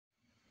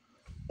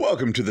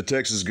Welcome to the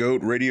Texas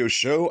Goat Radio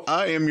Show.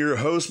 I am your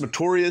host,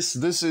 Matorius.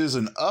 This is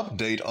an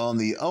update on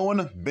the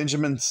Owen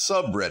Benjamin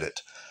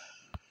subreddit.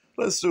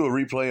 Let's do a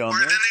replay on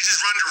Then that. they just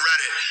run to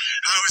Reddit.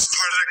 I was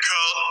part of the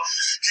cult.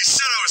 He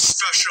said I was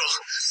special.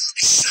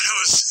 He said I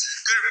was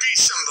going to be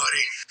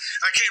somebody.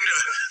 I came to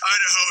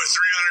Idaho with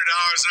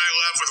 $300 and I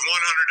left with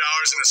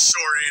 $100 and a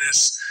sore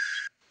anus.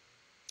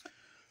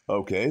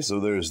 Okay, so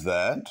there's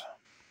that.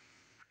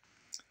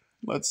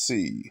 Let's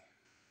see.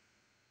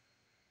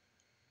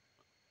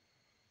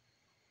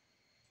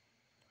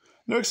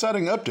 No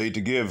exciting update to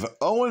give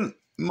Owen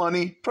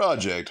money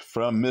project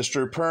from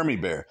Mr.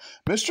 Permy Bear.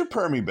 Mr.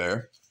 Permy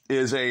Bear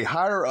is a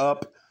higher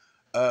up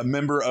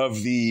member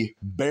of the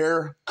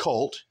Bear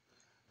cult.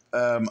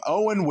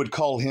 Owen would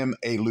call him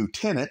a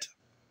lieutenant.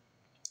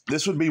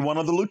 This would be one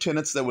of the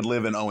lieutenants that would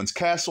live in Owen's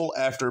castle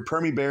after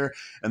Permy Bear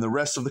and the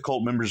rest of the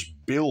cult members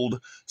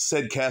build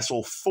said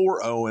castle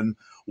for Owen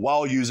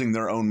while using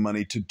their own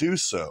money to do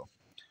so.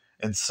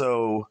 And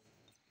so,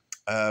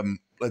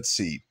 let's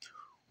see.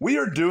 We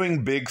are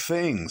doing big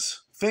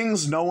things,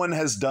 things no one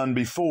has done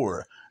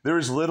before. There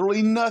is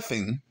literally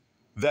nothing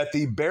that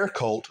the Bear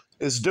cult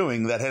is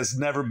doing that has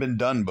never been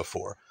done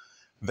before.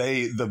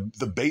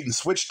 The bait and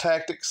switch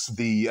tactics,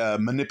 the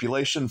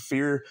manipulation,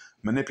 fear,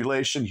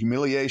 manipulation,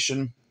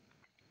 humiliation,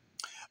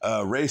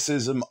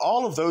 racism,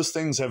 all of those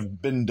things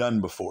have been done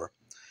before.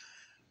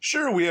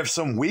 Sure, we have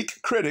some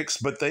weak critics,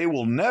 but they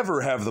will never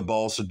have the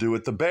balls to do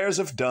what the Bears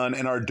have done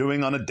and are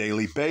doing on a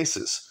daily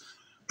basis.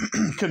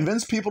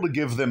 Convince people to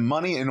give them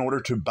money in order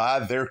to buy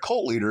their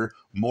cult leader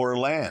more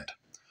land.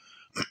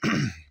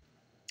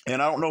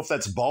 And I don't know if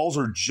that's balls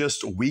or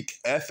just weak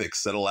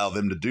ethics that allow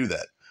them to do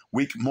that.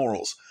 Weak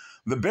morals.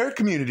 The Bear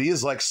community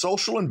is like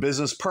social and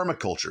business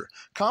permaculture,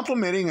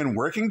 complementing and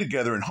working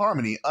together in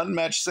harmony,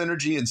 unmatched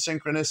synergy and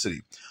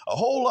synchronicity. A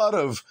whole lot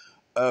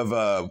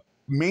of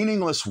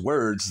meaningless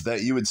words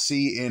that you would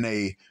see in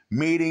a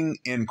meeting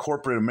in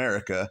corporate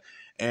America,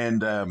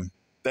 and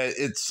that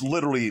it's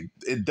literally,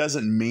 it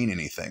doesn't mean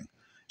anything.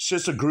 It's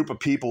just a group of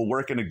people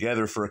working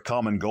together for a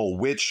common goal,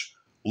 which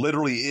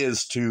literally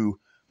is to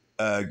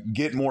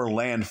get more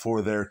land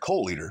for their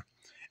cult leader.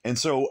 And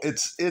so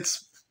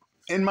it's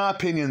in my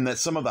opinion that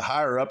some of the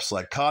higher ups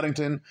like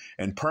Coddington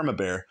and Permy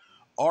Bear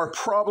are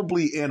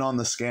probably in on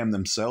the scam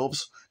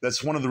themselves.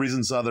 That's one of the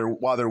reasons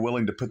why they're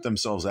willing to put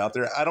themselves out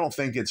there. I don't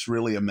think it's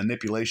really a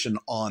manipulation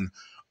on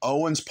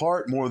Owen's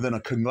part more than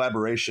a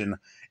collaboration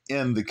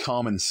in the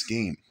common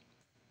scheme.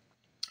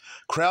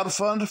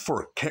 Crowdfund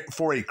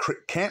for a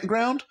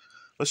campground?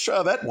 Let's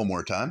try that one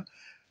more time.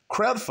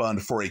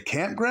 Crowdfund for a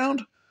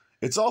campground?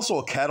 It's also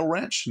a cattle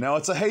ranch. Now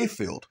it's a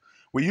hayfield.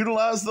 We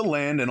utilize the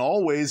land in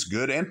all ways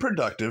good and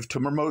productive to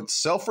promote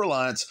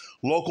self-reliance,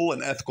 local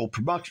and ethical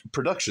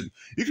production.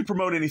 You can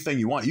promote anything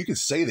you want. You can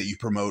say that you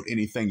promote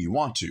anything you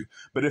want to.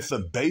 But if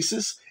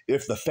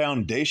the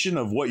foundation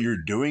of what you're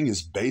doing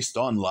is based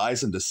on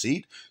lies and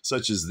deceit,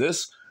 such as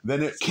this,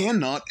 then it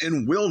cannot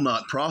and will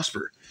not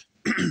prosper.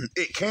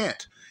 It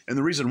can't. And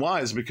the reason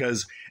why is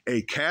because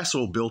a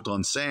castle built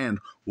on sand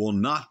will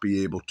not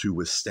be able to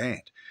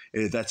withstand.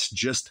 That's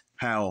just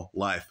how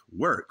life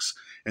works.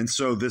 And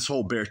so this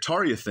whole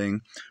Beartaria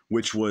thing,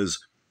 which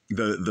was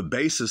the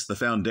basis, the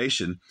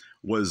foundation,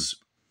 was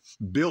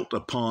built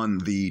upon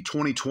the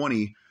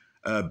 2020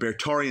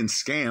 Beartarian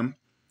scam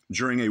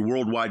during a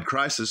worldwide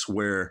crisis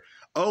where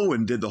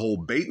Owen did the whole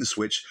bait and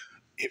switch,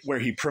 where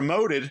he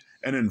promoted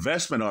an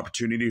investment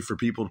opportunity for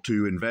people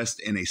to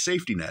invest in a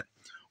safety net.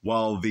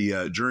 While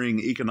during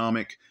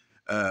economic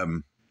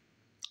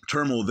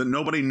turmoil, that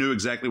nobody knew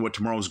exactly what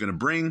tomorrow was going to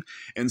bring.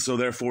 And so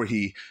therefore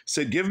he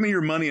said, give me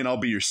your money and I'll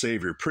be your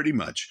savior, pretty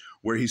much.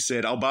 Where he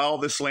said, I'll buy all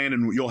this land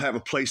and you'll have a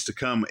place to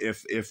come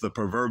if the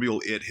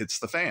proverbial it hits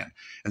the fan.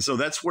 And so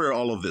that's where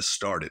all of this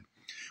started.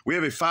 We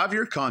have a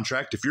 5-year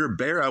contract. If you're a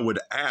Bear, I would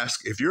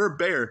ask, if you're a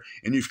Bear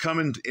and you've come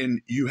in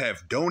and you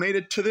have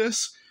donated to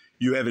this,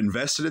 you have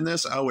invested in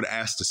this, I would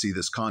ask to see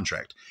this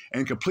contract.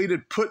 And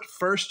completed put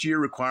first year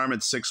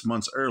requirements 6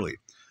 months early.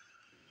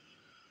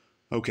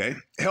 Okay,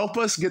 help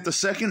us get the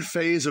second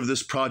phase of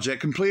this project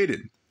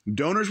completed.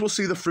 Donors will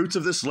see the fruits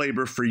of this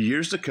labor for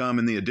years to come,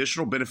 and the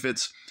additional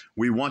benefits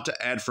we want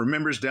to add for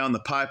members down the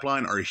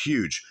pipeline are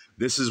huge.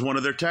 This is one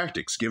of their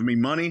tactics. Give me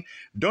money.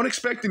 Don't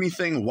expect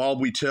anything while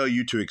we tell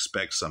you to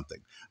expect something.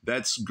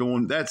 That's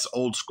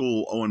old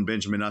school Owen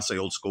Benjamin. I say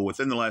old school.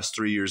 Within the last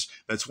 3 years,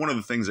 that's one of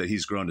the things that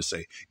he's grown to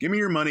say. Give me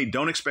your money.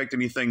 Don't expect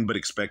anything, but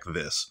expect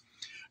this.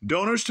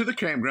 Donors to the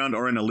campground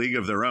are in a league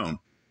of their own.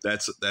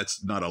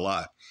 That's not a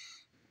lie.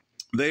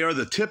 They are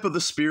the tip of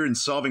the spear in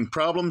solving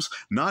problems,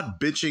 not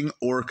bitching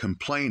or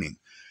complaining.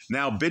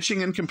 Now,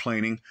 bitching and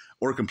complaining,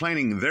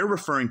 they're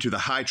referring to the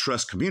high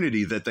trust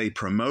community that they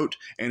promote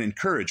and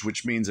encourage,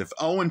 which means if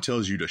Owen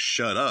tells you to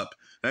shut up,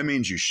 that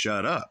means you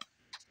shut up.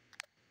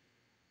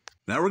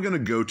 Now we're going to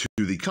go to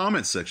the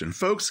comment section.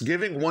 Folks,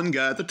 giving one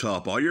guy at the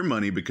top all your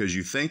money because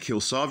you think he'll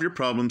solve your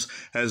problems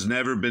has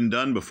never been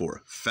done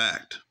before.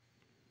 Fact.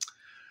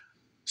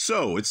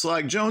 So, it's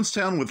like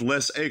Jonestown with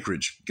less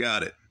acreage.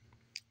 Got it.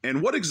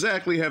 And what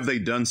exactly have they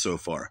done so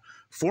far?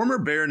 Former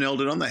Bear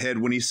nailed it on the head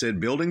when he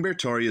said building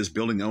Beartaria is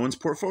building Owen's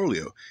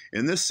portfolio.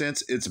 In this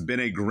sense, it's been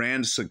a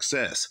grand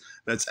success.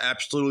 That's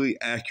absolutely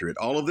accurate.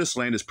 All of this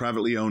land is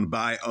privately owned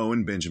by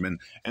Owen Benjamin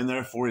and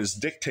therefore is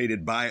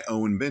dictated by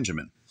Owen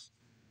Benjamin.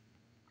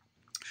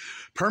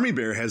 Permy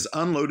Bear has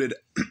unloaded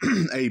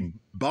a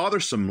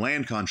bothersome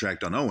land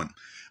contract on Owen.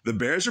 The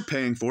Bears are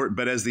paying for it,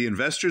 but as the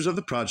investors of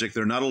the project,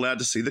 they're not allowed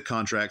to see the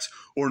contracts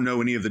or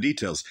know any of the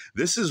details.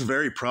 This is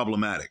very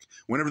problematic.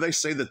 Whenever they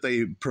say that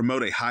they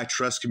promote a high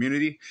trust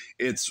community,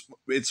 it's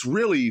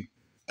really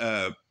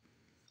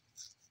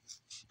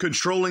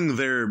controlling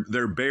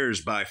their bears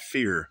by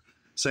fear,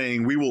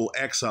 saying we will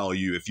exile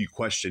you if you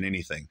question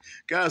anything.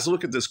 Guys,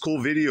 look at this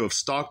cool video of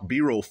stock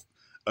B-roll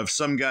of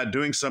some guy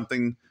doing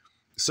something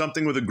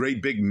with a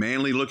great big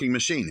manly looking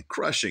machine,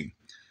 crushing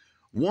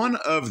one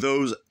of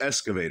those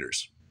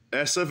excavators.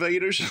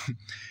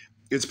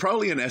 It's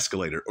probably an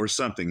escalator or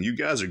something. You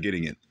guys are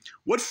getting it.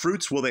 What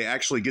fruits will they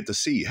actually get to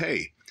see?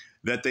 Hay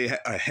that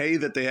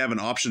they have an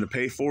option to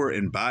pay for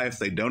and buy if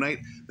they donate.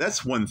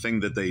 That's one thing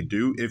that they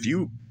do. If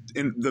you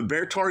in the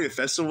Beartaria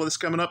Festival that's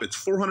coming up, it's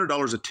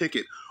 $400 a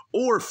ticket,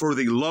 or for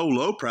the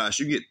low price,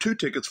 you get 2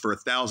 tickets for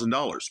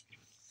 $1,000.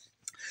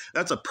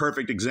 That's a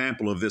perfect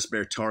example of this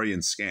Beartarian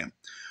scam.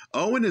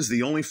 Owen is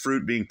the only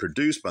fruit being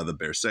produced by the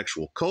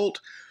Bearsexual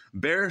cult.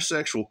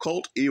 Bearsexual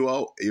cult,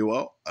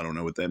 EWO, I don't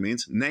know what that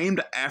means,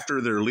 named after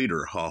their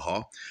leader,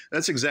 haha.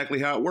 That's exactly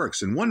how it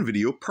works. In one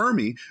video,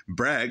 Permy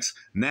brags,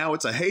 now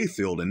it's a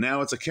hayfield and now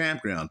it's a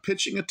campground,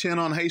 pitching a tent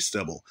on hay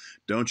stubble.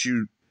 Don't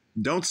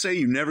say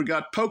you never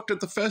got poked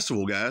at the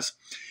festival, guys.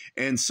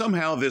 And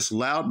somehow this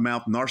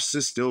loudmouth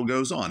narcissist still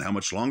goes on. How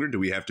much longer do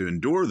we have to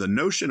endure the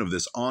notion of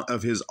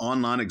his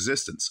online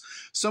existence?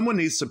 Someone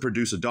needs to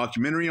produce a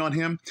documentary on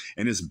him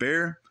and his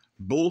bear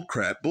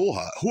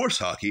horse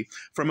hockey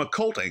from a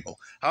cult angle,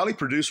 highly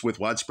produced with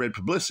widespread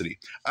publicity.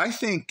 I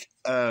think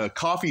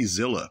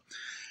CoffeeZilla,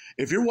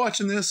 if you're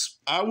watching this,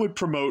 I would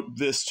promote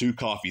this to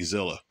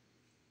CoffeeZilla.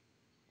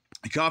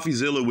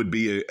 CoffeeZilla would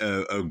be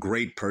a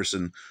great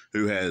person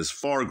who has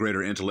far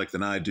greater intellect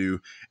than I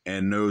do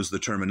and knows the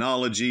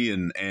terminology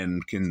and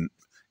can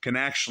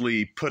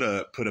actually put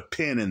a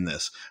pin in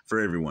this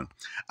for everyone.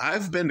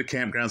 I've been to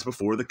campgrounds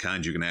before, the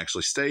kind you can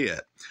actually stay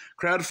at.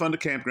 Crowdfund a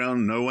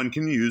campground no one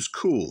can use,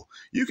 cool.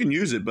 You can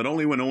use it, but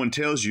only when no one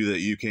tells you that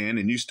you can,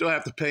 and you still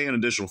have to pay an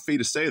additional fee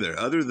to stay there.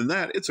 Other than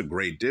that, it's a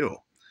great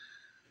deal.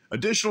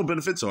 Additional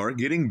benefits are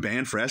getting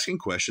banned for asking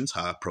questions,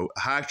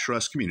 high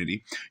trust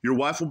community. Your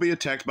wife will be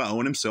attacked by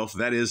Owen himself.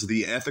 That is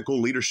the ethical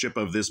leadership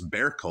of this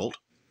bear cult.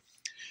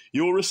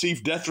 You will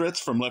receive death threats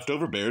from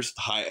leftover bears,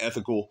 the high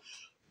ethical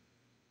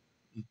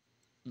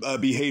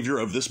behavior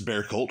of this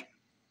bear cult.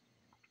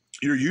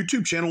 Your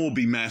YouTube channel will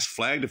be mass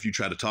flagged if you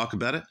try to talk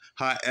about it.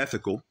 High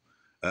ethical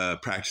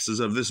practices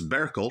of this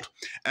bear cult.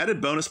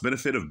 Added bonus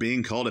benefit of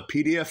being called a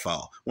PDF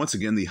file. Once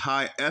again, the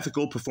high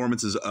ethical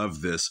performances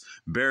of this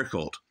bear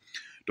cult.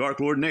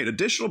 Dark Lord Nate,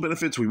 additional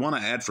benefits we want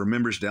to add for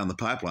members down the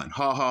pipeline.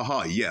 Ha ha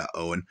ha, yeah,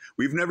 Owen.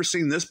 We've never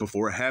seen this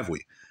before, have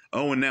we?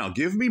 Owen, now,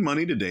 give me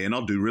money today and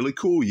I'll do really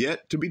cool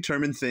yet to be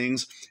determined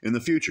things in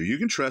the future. You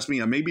can trust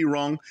me, I may be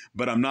wrong,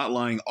 but I'm not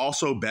lying.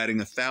 Also batting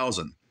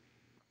 1,000.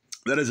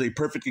 That is a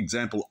perfect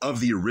example of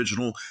the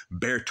original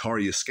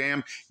Beartaria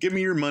scam. Give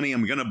me your money,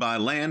 I'm going to buy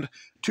land,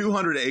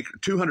 200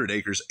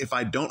 acres. If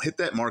I don't hit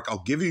that mark,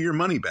 I'll give you your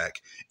money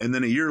back. And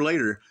then a year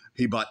later,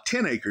 he bought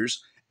 10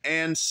 acres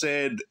and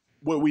said,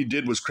 what we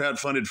did was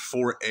crowdfunded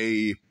for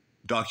a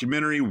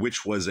documentary,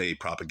 which was a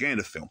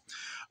propaganda film.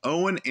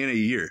 Owen in a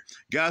year.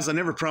 Guys, I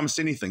never promised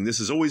anything. This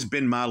has always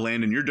been my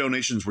land, and your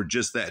donations were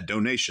just that,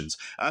 donations.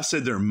 I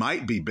said there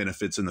might be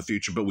benefits in the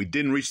future, but we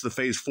didn't reach the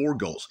phase 4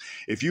 goals.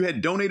 If you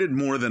had donated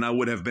more, then I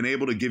would have been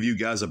able to give you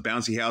guys a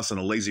bouncy house and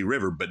a lazy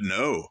river, but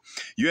no.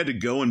 You had to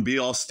go and be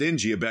all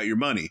stingy about your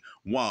money.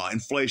 Wow,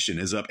 inflation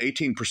is up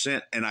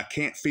 18%, and I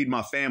can't feed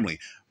my family.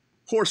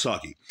 Horse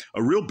hockey.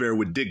 A real bear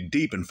would dig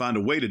deep and find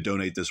a way to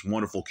donate this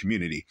wonderful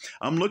community.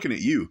 I'm looking at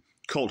you,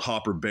 Colt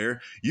Hopper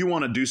Bear. You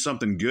want to do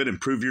something good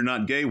and prove you're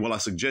not gay? Well, I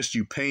suggest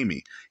you pay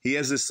me. He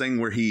has this thing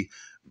where he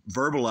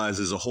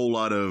verbalizes a whole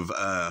lot of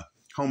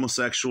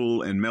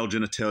homosexual and male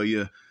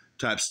genitalia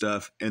type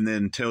stuff and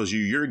then tells you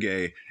you're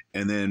gay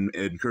and then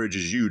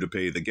encourages you to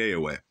pay the gay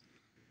away.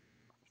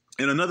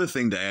 And another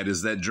thing to add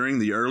is that during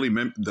the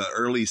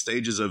early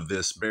stages of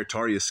this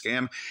Beartaria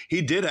scam,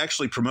 he did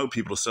actually promote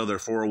people to sell their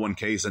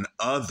 401ks and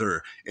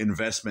other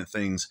investment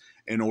things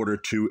in order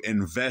to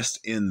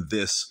invest in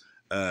this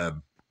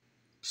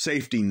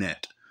safety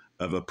net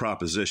of a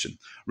proposition.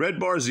 Red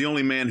Bar is the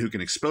only man who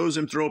can expose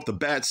him. Throw up the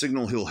bat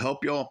signal. He'll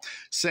help y'all.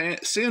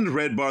 Send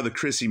Red Bar the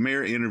Chrissy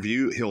Mayer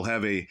interview. He'll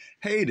have a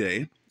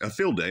heyday, a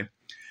field day.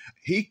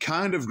 He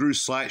kind of threw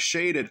slight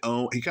shade at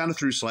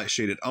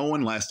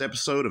Owen last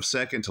episode of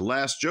second to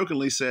last,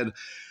 jokingly said,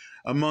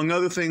 among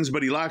other things,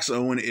 but he likes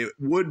Owen. It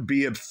would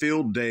be a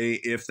field day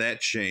if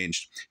that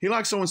changed. He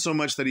likes Owen so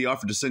much that he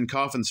offered to send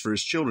coffins for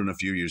his children a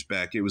few years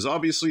back. It was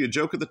obviously a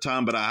joke at the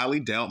time, but I highly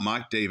doubt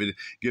Mike David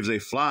gives a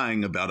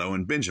flying about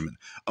Owen Benjamin.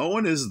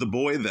 Owen is the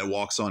boy that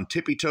walks on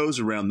tippy toes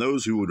around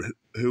those who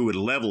would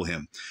level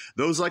him.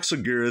 Those like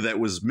Segura that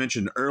was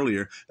mentioned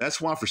earlier. That's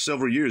why for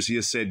several years he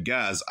has said,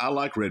 guys, I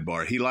like Red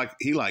Bar. He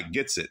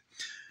gets it.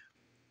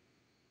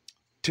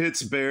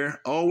 Tits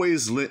Bear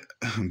always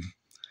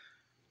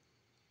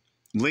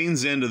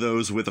leans into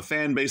those with a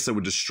fan base that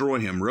would destroy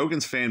him.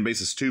 Rogan's fan base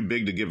is too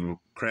big to give him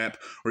crap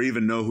or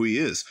even know who he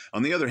is.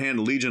 On the other hand,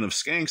 Legion of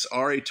Skanks,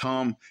 R.A.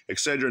 Tom,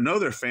 etc. know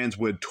their fans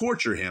would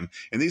torture him,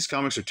 and these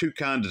comics are too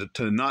kind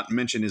to not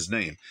mention his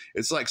name.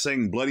 It's like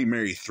saying Bloody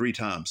Mary 3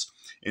 times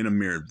in a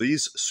mirror.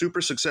 These super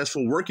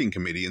successful working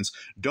comedians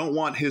don't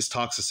want his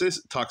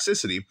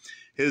toxicity,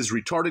 his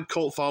retarded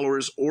cult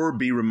followers, or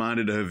be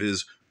reminded of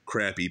his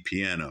crappy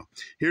piano.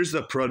 Here's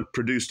the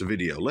produced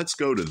video. Let's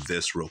go to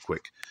this real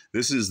quick.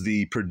 This is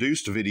the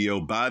produced video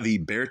by the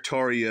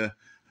Beartaria,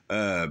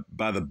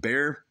 by the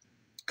Bear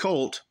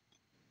Cult,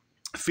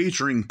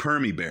 featuring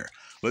Permy Bear.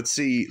 Let's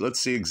see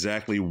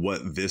exactly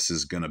what this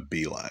is gonna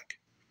be like.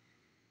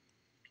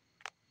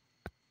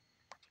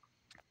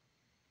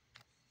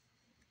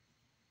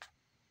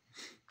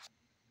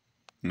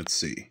 Let's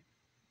see.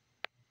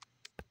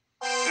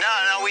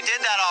 No, we did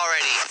that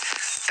already.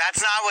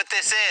 That's not what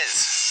this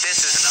is.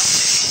 This is an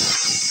update.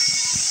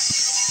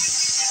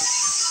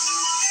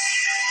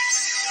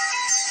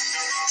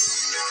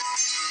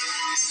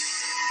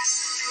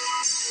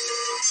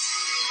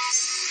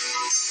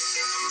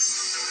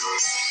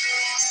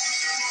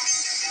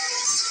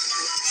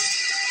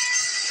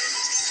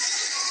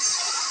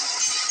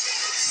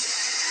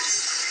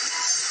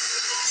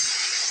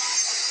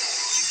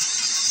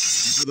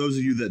 For those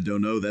of you that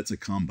don't know, that's a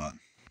combine.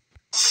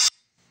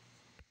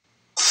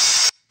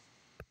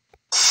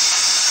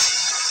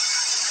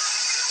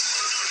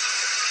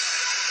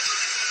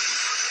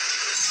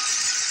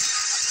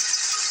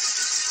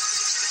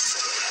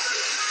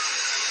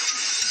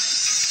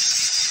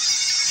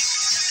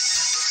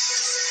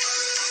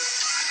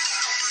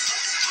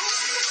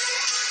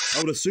 I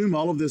would assume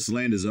all of this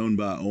land is owned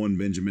by Owen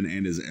Benjamin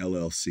and his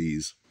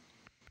LLCs.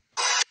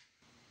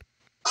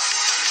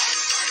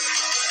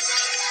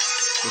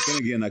 But then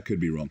again, I could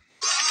be wrong.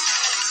 I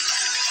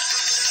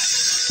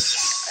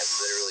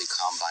literally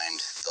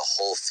combined the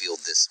whole field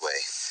this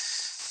way.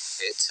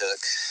 It took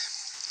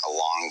a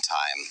long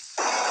time.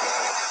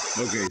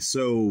 Okay,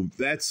 so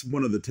that's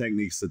one of the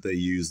techniques that they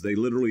use. They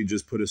literally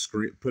just put a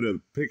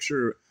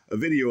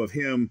video of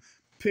him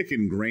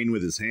picking grain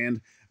with his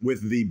hand,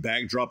 with the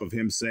backdrop of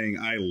him saying,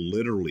 I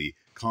literally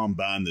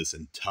combined this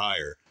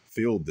entire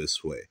field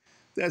this way.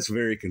 That's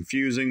very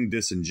confusing,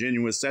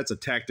 disingenuous. That's a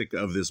tactic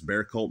of this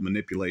bear cult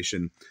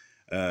manipulation,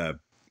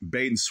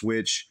 bait and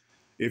switch.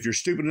 If you're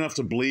stupid enough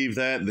to believe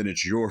that, then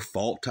it's your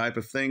fault type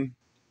of thing.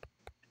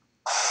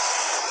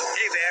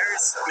 Hey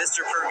Bears,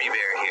 Mr. Permy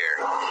Bear here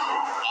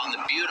on the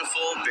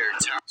beautiful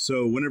Beartaria.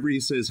 So whenever he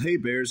says, hey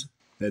Bears,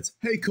 that's,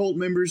 hey cult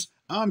members,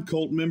 I'm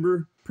cult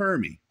member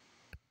Permy.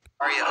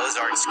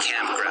 Ozarks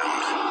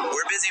campground.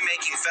 We're busy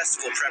making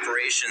festival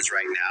preparations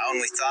right now, and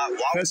we thought,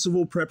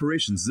 festival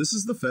preparations. This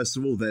is the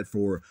festival that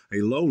for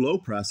a low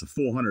price of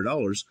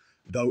 $400,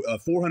 a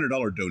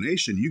 $400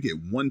 donation, you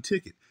get 1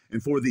 ticket.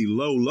 And for the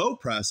low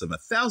price of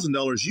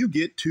 $1,000, you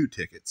get 2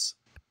 tickets.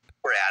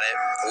 We're at it.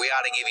 We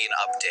ought to give you an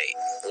update.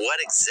 What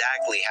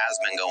exactly has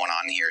been going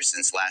on here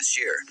since last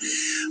year?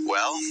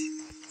 Well,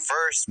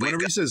 first,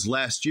 whenever he says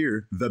last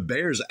year, the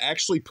Bears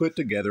actually put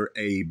together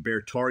a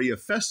Beartaria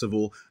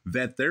festival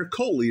that their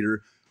cult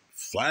leader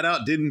flat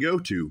out didn't go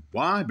to.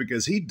 Why?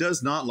 Because he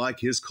does not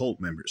like his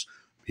cult members.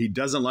 He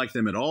doesn't like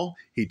them at all.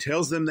 He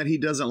tells them that he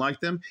doesn't like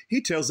them. He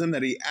tells them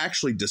that he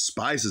actually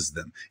despises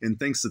them and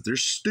thinks that they're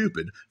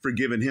stupid for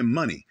giving him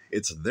money.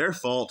 It's their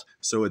fault,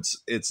 so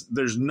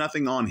there's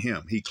nothing on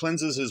him. He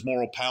cleanses his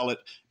moral palate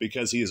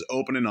because he is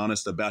open and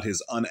honest about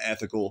his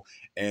unethical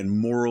and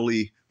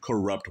morally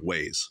corrupt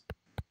ways.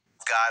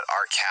 Got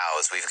our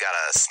cows. We've got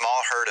a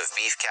small herd of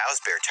beef cows,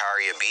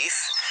 Beartaria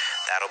beef.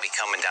 That'll be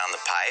coming down the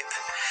pipe.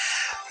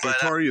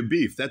 Beartaria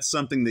beef, that's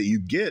something that you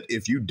get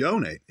if you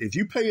donate. If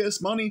you pay us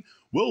money,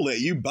 we'll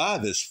let you buy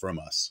this from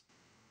us.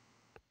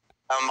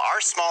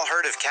 Our small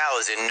herd of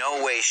cows in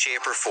no way,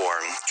 shape, or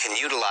form can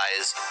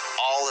utilize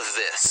all of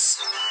this.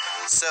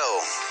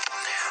 So,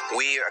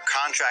 we are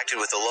contracted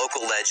with a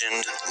local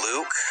legend,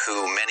 Luke,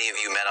 who many of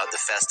you met at the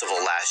festival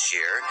last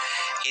year.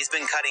 He's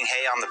been cutting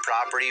hay on the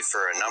property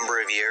for a number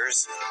of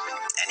years,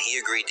 and he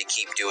agreed to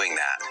keep doing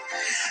that.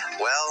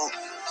 Well,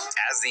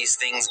 as these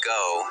things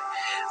go,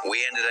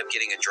 we ended up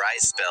getting a dry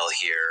spell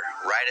here,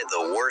 right at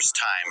the worst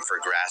time for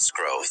grass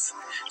growth.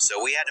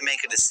 So we had to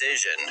make a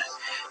decision.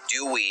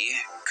 Do we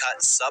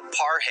cut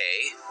subpar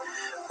hay,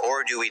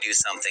 or do we do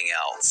something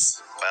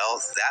else?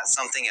 Well, that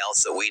something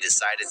else that we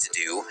decided to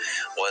do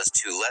was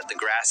to let let the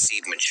grass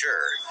seed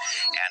mature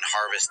and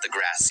harvest the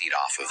grass seed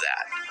off of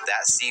that.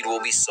 That seed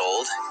will be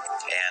sold,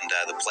 and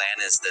the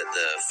plan is that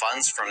the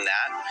funds from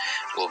that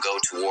will go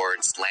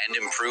towards land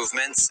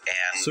improvements.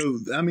 And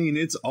so, I mean,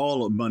 it's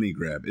all a money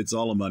grab. It's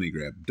all a money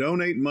grab.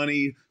 Donate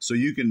money so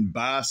you can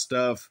buy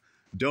stuff.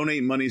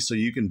 Donate money so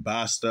you can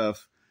buy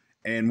stuff.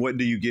 And what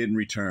do you get in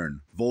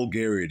return?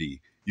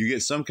 Vulgarity. You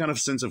get some kind of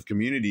sense of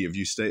community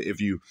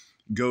if you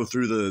go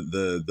through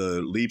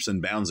the leaps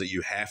and bounds that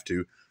you have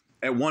to.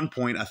 At one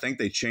point, I think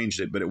they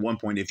changed it, but at one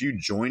point, if you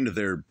joined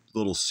their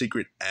little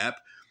secret app,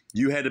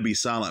 you had to be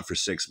silent for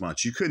 6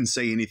 months. You couldn't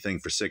say anything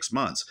for 6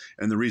 months.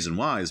 And the reason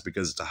why is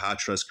because it's a high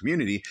trust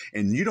community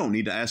and you don't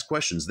need to ask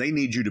questions. They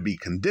need you to be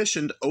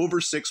conditioned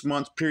over 6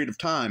 months period of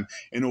time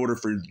in order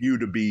for you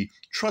to be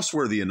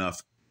trustworthy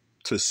enough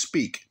to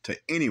speak to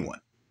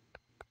anyone.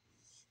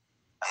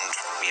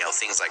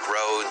 Things like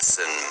roads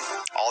and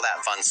all that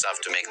fun stuff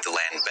to make the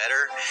land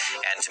better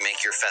and to make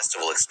your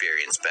festival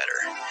experience better.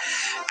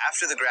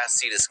 After the grass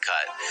seed is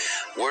cut,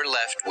 we're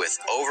left with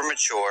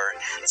overmature,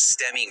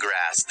 stemmy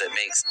grass that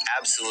makes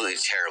absolutely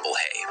terrible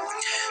hay.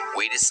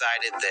 We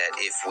decided that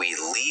if we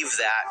leave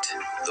that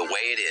the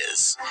way it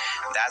is,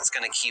 that's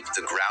going to keep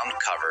the ground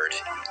covered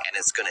and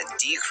it's going to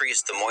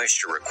decrease the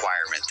moisture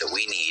requirement that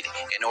we need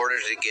in order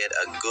to get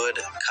a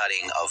good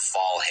cutting of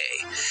fall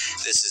hay.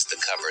 This is the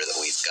cover that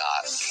we've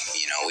got.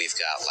 We've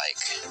got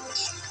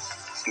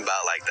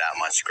about like that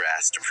much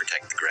grass to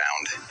protect the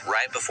ground.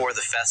 Right before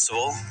the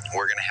festival,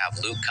 we're going to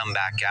have Luke come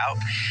back out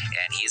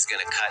and he's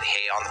going to cut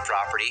hay on the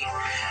property.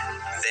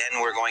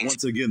 Then we're going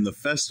Once again, the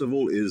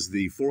festival is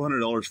the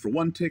 $400 for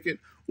one ticket,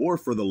 or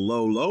for the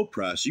low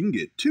price, you can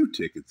get 2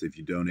 tickets if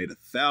you donate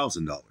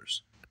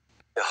 $1,000.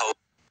 to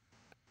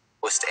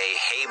host a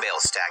hay bale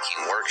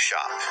stacking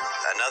workshop.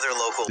 Another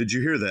local... Did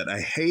you hear that?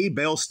 A hay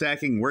bale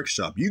stacking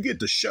workshop. You get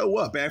to show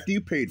up after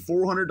you paid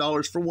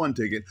 $400 for one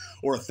ticket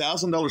or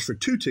 $1,000 for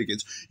 2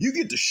 tickets. You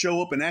get to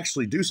show up and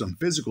actually do some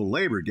physical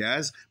labor,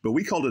 guys. But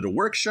we called it a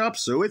workshop,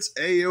 so it's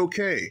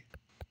A-OK.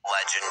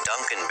 Legend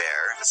Duncan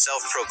Bear,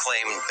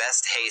 self-proclaimed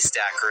best hay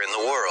stacker in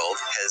the world,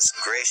 has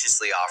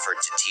graciously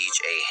offered to teach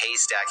a hay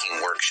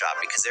stacking workshop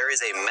because there is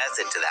a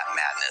method to that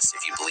madness,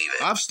 if you believe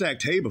it. I've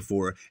stacked hay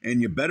before,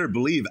 and you better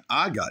believe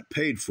I got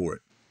paid for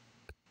it.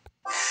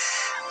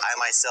 I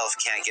myself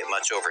can't get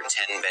much over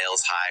 10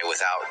 bales high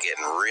without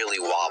getting really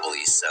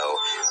wobbly, so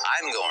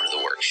I'm going to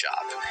the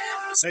workshop.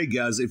 Hey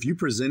guys, if you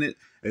present it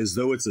as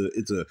though it's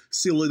a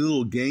silly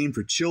little game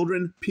for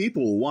children,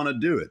 people will want to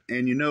do it.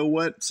 And you know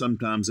what?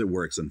 Sometimes it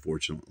works,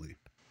 unfortunately.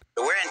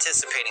 We're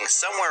anticipating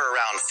somewhere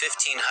around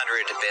 1,500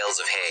 bales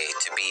of hay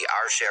to be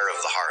our share of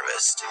the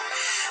harvest.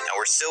 Now,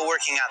 we're still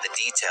working out the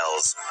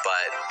details,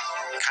 but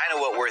kind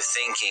of what we're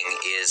thinking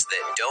is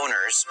that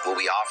donors will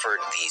be offered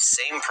the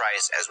same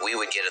price as we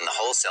would get in the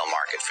wholesale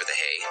market for the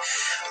hay.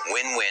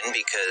 Win-win,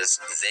 because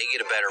they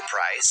get a better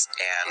price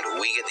and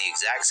we get the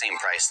exact same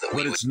price that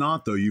we would. But it's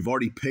not, though. You've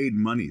already paid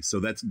money, so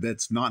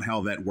that's not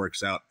how that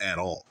works out at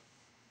all.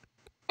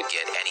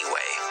 Get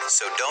anyway.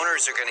 So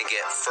donors are going to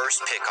get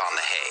first pick on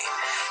the hay.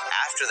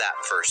 After that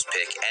first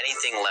pick,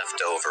 anything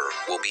left over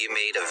will be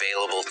made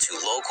available to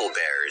local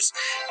bears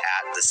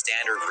at the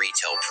standard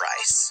retail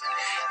price.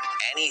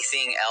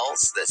 Anything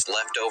else that's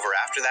left over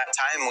after that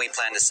time, we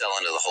plan to sell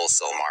into the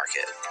wholesale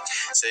market.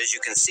 So as you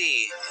can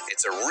see,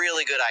 it's a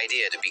really good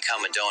idea to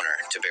become a donor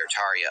to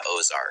Beartaria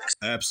Ozarks.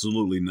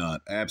 Absolutely not.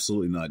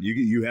 Absolutely not.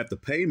 You have to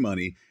pay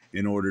money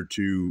in order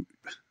to.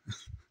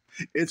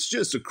 It's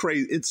just a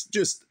crazy. It's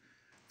just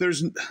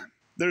there's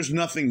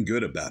nothing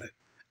good about it.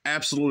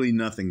 Absolutely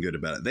nothing good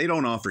about it. They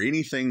don't offer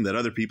anything that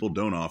other people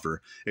don't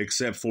offer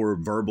except for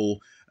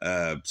verbal,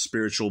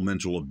 spiritual,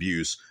 mental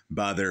abuse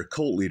by their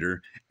cult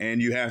leader.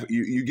 And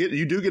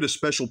you do get a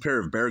special pair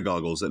of bear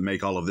goggles that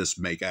make all of this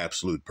make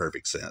absolute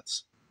perfect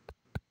sense.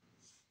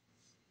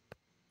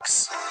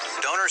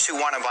 Donors who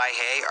want to buy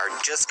hay are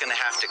just going to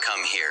have to come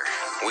here.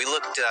 We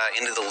looked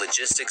into the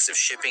logistics of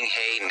shipping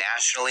hay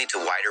nationally to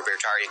wider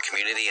Beartaria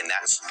community, and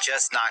that's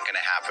just not going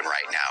to happen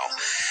right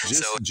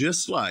now.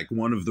 Just like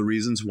one of the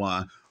reasons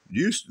why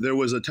there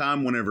was a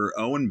time whenever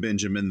Owen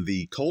Benjamin,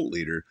 the cult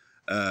leader,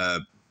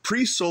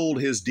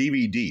 pre-sold his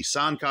DVD,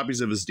 signed copies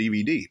of his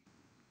DVD.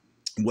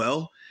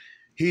 Well,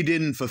 he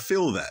didn't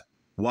fulfill that.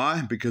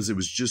 Why? Because it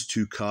was just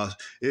too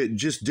it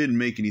just didn't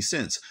make any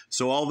sense.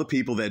 So all the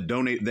people that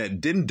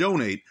didn't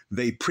donate,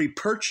 they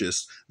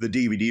pre-purchased the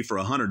DVD for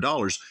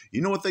 $100.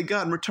 You know what they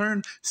got in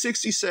return?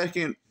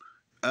 60-second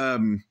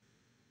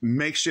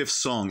makeshift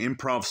song,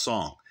 improv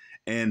song.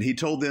 And he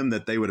told them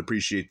that they would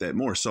appreciate that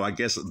more. So I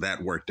guess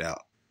that worked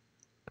out.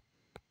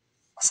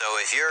 So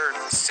if you're,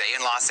 say,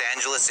 in Los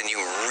Angeles and you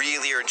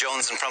really are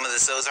jonesing from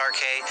this Ozark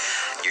hay,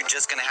 you're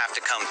just going to have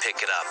to come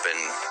pick it up.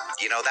 And,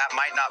 that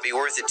might not be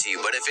worth it to you.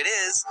 But if it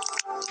is,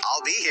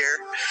 I'll be here.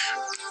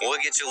 We'll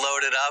get you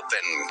loaded up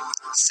and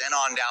sent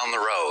on down the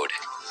road.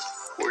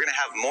 We're going to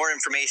have more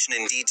information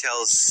and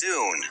details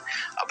soon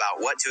about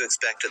what to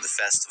expect at the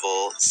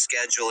festival,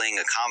 scheduling,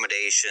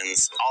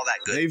 accommodations, all that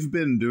good. They've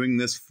been doing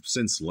this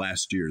since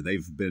last year.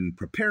 They've been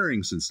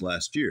preparing since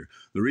last year.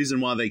 The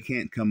reason why they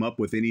can't come up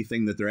with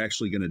anything that they're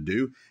actually going to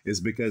do is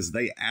because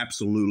they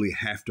absolutely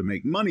have to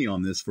make money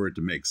on this for it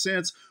to make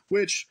sense,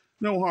 which,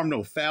 no harm,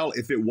 no foul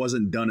if it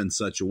wasn't done in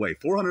such a way.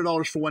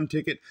 $400 for one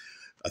ticket,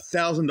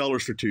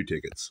 $1,000 for two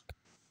tickets.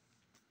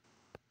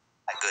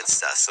 Good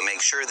stuff, so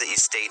make sure that you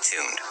stay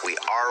tuned. We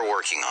are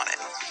working on it.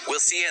 We'll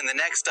see you in the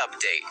next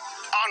update.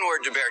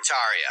 Onward to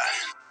Bertaria.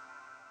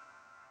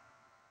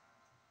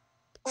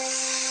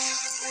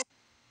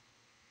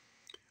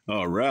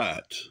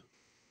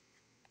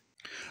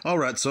 All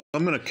right, so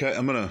I'm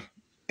gonna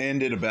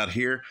end it about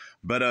here.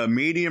 But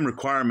Medium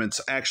Requirements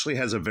actually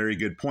has a very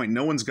good point.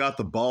 No one's got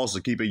the balls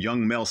to keep a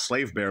young male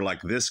slave bear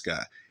like this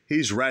guy.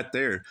 He's right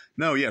there.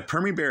 No, yeah,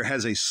 Permy Bear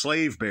has a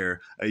slave bear,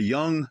 a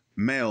young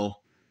male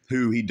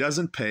who he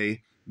doesn't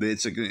pay.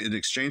 It's in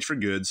exchange for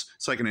goods.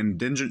 It's like an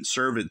indigent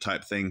servant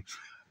type thing.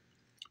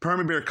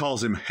 Permy Bear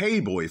calls him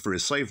Hey Boy for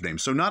his slave name.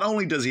 So not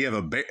only does he have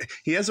a bear,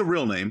 he has a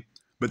real name,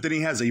 but then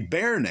he has a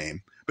bear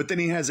name, but then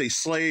he has a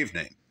slave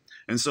name.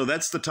 And so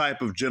that's the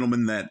type of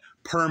gentleman that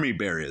Permy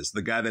Bear is,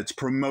 the guy that's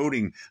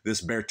promoting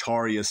this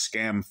Bertaria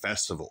scam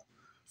festival.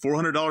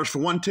 $400 for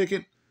one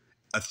ticket,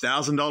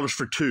 $1,000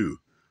 for two.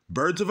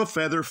 Birds of a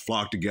feather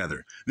flock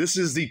together. This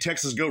is the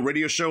Texas Go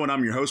Radio Show, and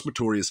I'm your host,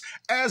 Matorius.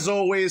 As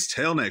always,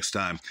 till next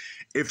time.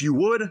 If you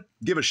would,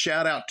 give a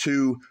shout out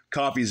to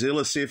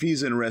CoffeeZilla, see if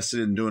he's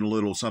interested in doing a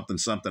little something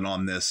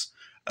on this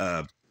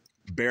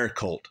bear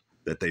cult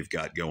that they've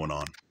got going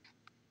on.